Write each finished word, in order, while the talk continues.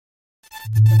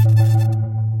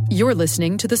You're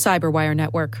listening to the Cyberwire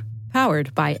Network,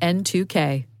 powered by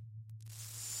N2K.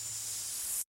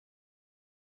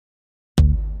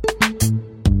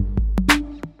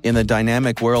 In the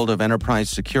dynamic world of enterprise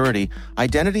security,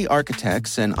 identity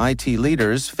architects and IT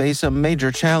leaders face a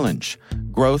major challenge.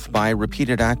 Growth by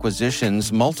repeated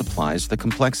acquisitions multiplies the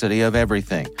complexity of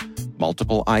everything.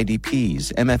 Multiple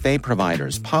IDPs, MFA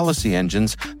providers, policy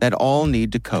engines that all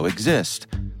need to coexist.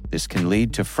 This can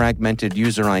lead to fragmented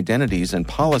user identities and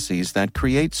policies that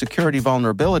create security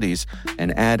vulnerabilities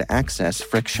and add access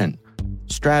friction.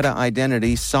 Strata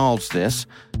Identity solves this.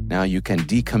 Now you can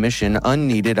decommission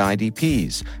unneeded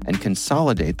IDPs and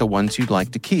consolidate the ones you'd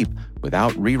like to keep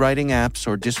without rewriting apps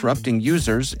or disrupting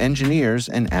users, engineers,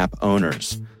 and app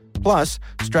owners. Plus,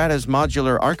 Strata's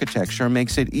modular architecture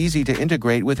makes it easy to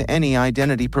integrate with any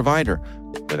identity provider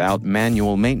without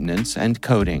manual maintenance and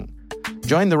coding.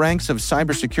 Join the ranks of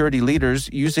cybersecurity leaders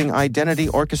using identity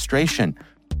orchestration.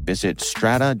 Visit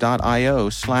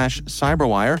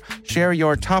strata.io/cyberwire, share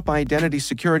your top identity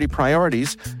security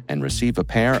priorities, and receive a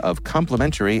pair of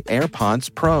complimentary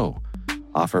AirPods Pro.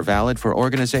 Offer valid for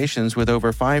organizations with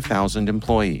over 5,000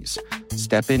 employees.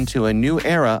 Step into a new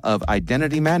era of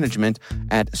identity management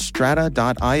at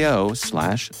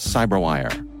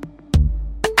strata.io/cyberwire.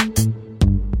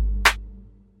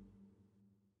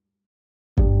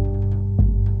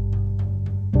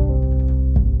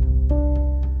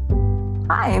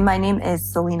 Hi, my name is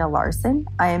Selena Larson.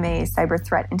 I am a cyber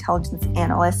threat intelligence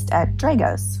analyst at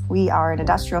Dragos. We are an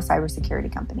industrial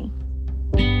cybersecurity company.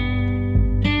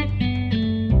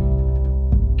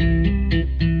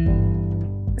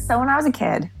 So when I was a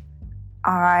kid,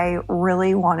 I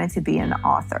really wanted to be an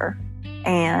author.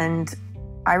 And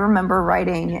I remember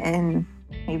writing in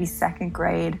maybe second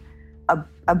grade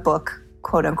a book,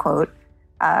 quote unquote,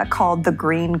 called The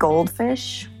Green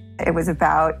Goldfish. It was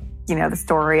about the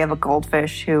story of a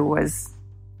goldfish who was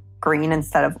green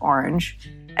instead of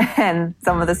orange and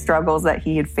some of the struggles that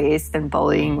he had faced and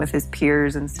bullying with his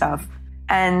peers and stuff.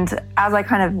 And as I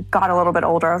kind of got a little bit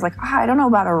older, I was like, I don't know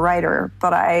about a writer,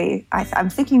 but I'm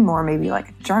thinking more maybe like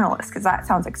a journalist, because that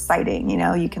sounds exciting.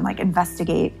 You can like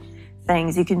investigate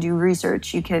things, you can do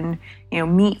research, you can,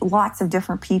 meet lots of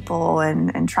different people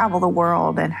and travel the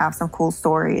world and have some cool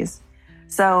stories.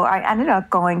 So I ended up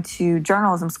going to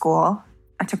journalism school.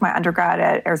 I took my undergrad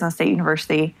at Arizona State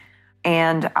University,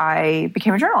 and I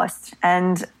became a journalist.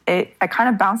 And I kind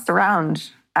of bounced around,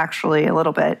 actually, a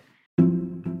little bit.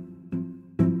 And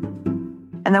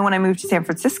then when I moved to San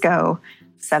Francisco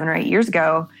 7 or 8 years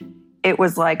ago, it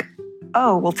was like,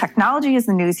 oh, well, technology is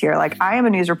the news here. Like, I am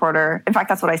a news reporter. In fact,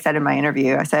 that's what I said in my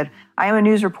interview. I said, I am a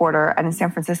news reporter, and in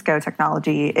San Francisco,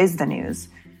 technology is the news.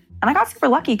 And I got super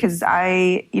lucky because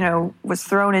I, was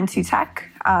thrown into tech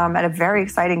at a very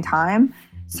exciting time.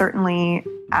 Certainly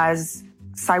as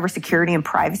cybersecurity and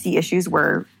privacy issues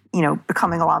were,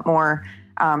 becoming a lot more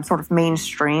sort of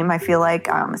mainstream, I feel like,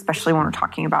 especially when we're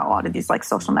talking about a lot of these like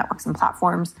social networks and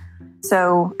platforms.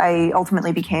 So I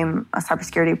ultimately became a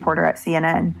cybersecurity reporter at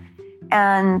CNN.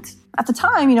 And at the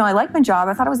time, I liked my job.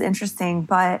 I thought it was interesting,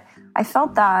 but I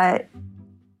felt that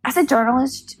as a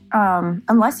journalist,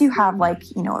 unless you have like,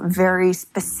 a very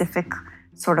specific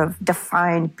sort of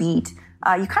defined beat,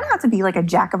 you kind of have to be like a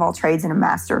jack of all trades and a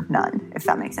master of none, if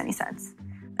that makes any sense.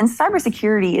 And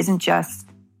cybersecurity isn't just,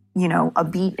 a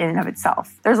beat in and of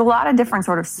itself. There's a lot of different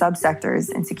sort of subsectors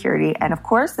in security. And of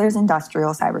course, there's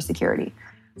industrial cybersecurity.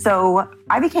 So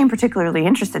I became particularly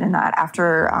interested in that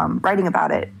after writing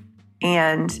about it,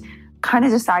 and kind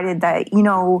of decided that,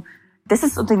 this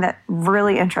is something that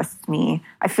really interests me.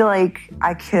 I feel like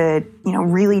I could,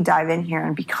 really dive in here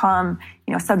and become,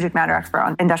 a subject matter expert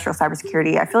on industrial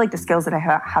cybersecurity. I feel like the skills that I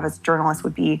have as a journalist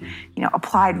would be,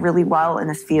 applied really well in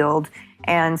this field.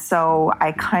 And so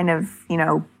I kind of,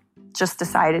 just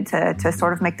decided to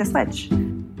sort of make the switch.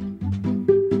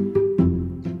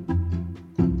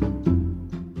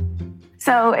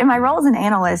 So in my role as an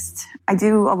analyst, I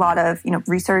do a lot of,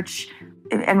 research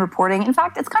and reporting. In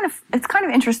fact, it's kind of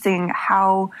interesting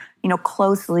how,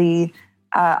 closely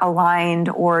aligned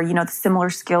or, the similar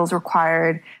skills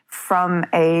required from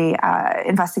a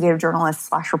investigative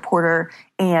journalist / reporter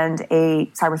and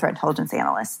a cyber threat intelligence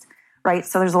analyst, right?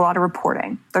 So there's a lot of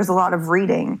reporting. There's a lot of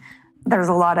reading. There's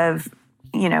a lot of,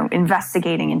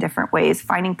 investigating in different ways,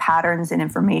 finding patterns in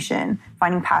information,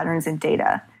 finding patterns in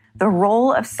data. The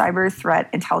role of cyber threat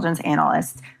intelligence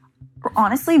analyst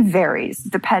honestly varies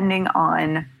depending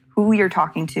on who you're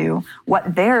talking to,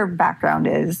 what their background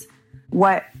is,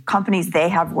 what companies they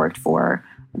have worked for,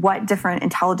 what different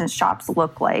intelligence shops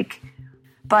look like.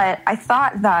 But I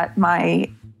thought that my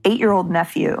 8-year-old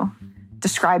nephew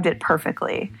described it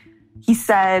perfectly. he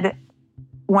said,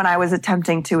 when I was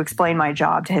attempting to explain my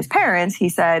job to his parents, he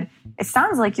said, "It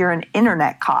sounds like you're an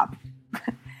internet cop."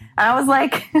 And I was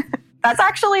like, that's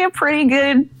actually a pretty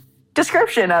good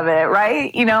description of it,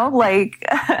 right? Like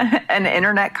an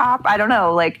internet cop. I don't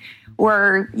know, like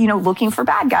we're, looking for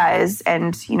bad guys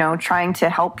and, trying to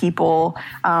help people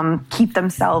keep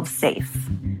themselves safe.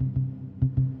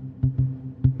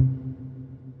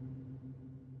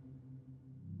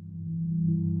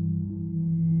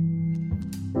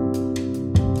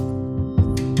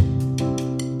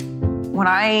 When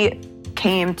I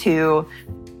came to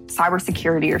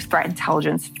cybersecurity or threat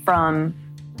intelligence from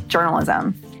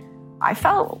journalism, I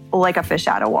felt like a fish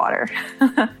out of water.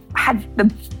 I had the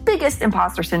biggest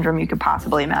imposter syndrome you could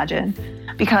possibly imagine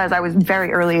because I was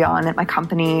very early on at my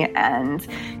company, and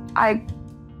I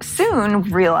soon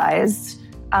realized,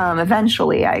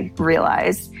 eventually I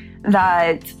realized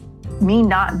that me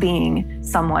not being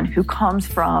someone who comes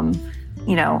from,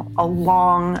 a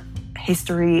long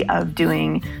history of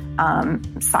doing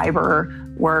cyber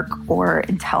work or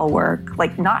intel work,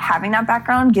 like not having that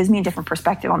background gives me a different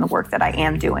perspective on the work that I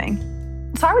am doing.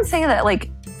 So I would say that, like,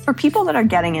 for people that are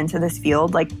getting into this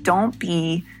field, like, don't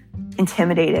be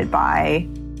intimidated by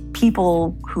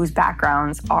people whose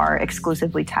backgrounds are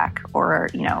exclusively tech or,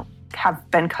 have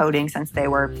been coding since they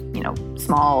were,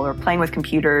 small, or playing with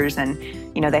computers and,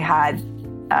 they had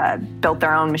built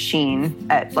their own machine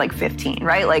at like 15,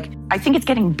 right? Like, I think it's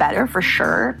getting better for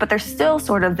sure, but there's still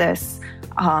sort of this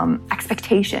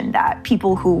expectation that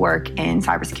people who work in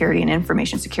cybersecurity and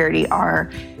information security are,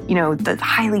 the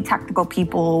highly technical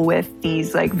people with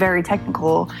these like very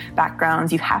technical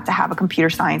backgrounds. You have to have a computer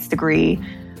science degree.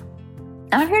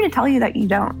 And I'm here to tell you that you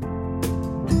don't.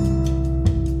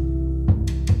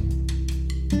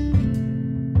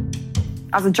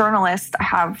 As a journalist, I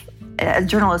have a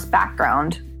journalist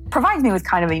background, provides me with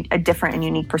kind of a different and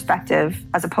unique perspective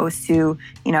as opposed to,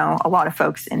 a lot of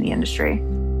folks in the industry.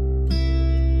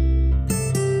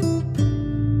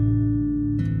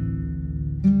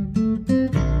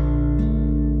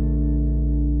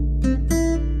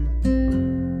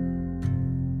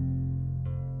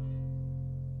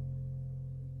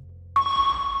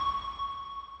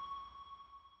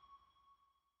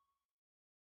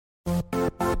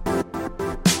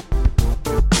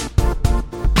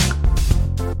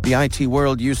 The IT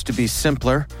world used to be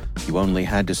simpler. You only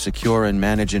had to secure and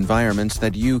manage environments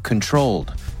that you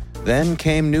controlled. Then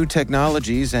came new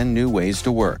technologies and new ways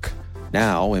to work.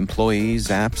 Now, employees,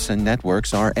 apps, and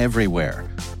networks are everywhere.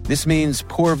 This means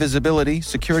poor visibility,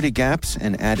 security gaps,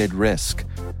 and added risk.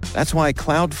 That's why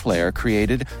Cloudflare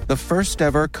created the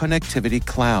first-ever connectivity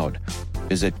cloud.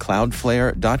 Visit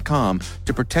cloudflare.com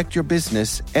to protect your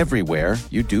business everywhere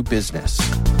you do business.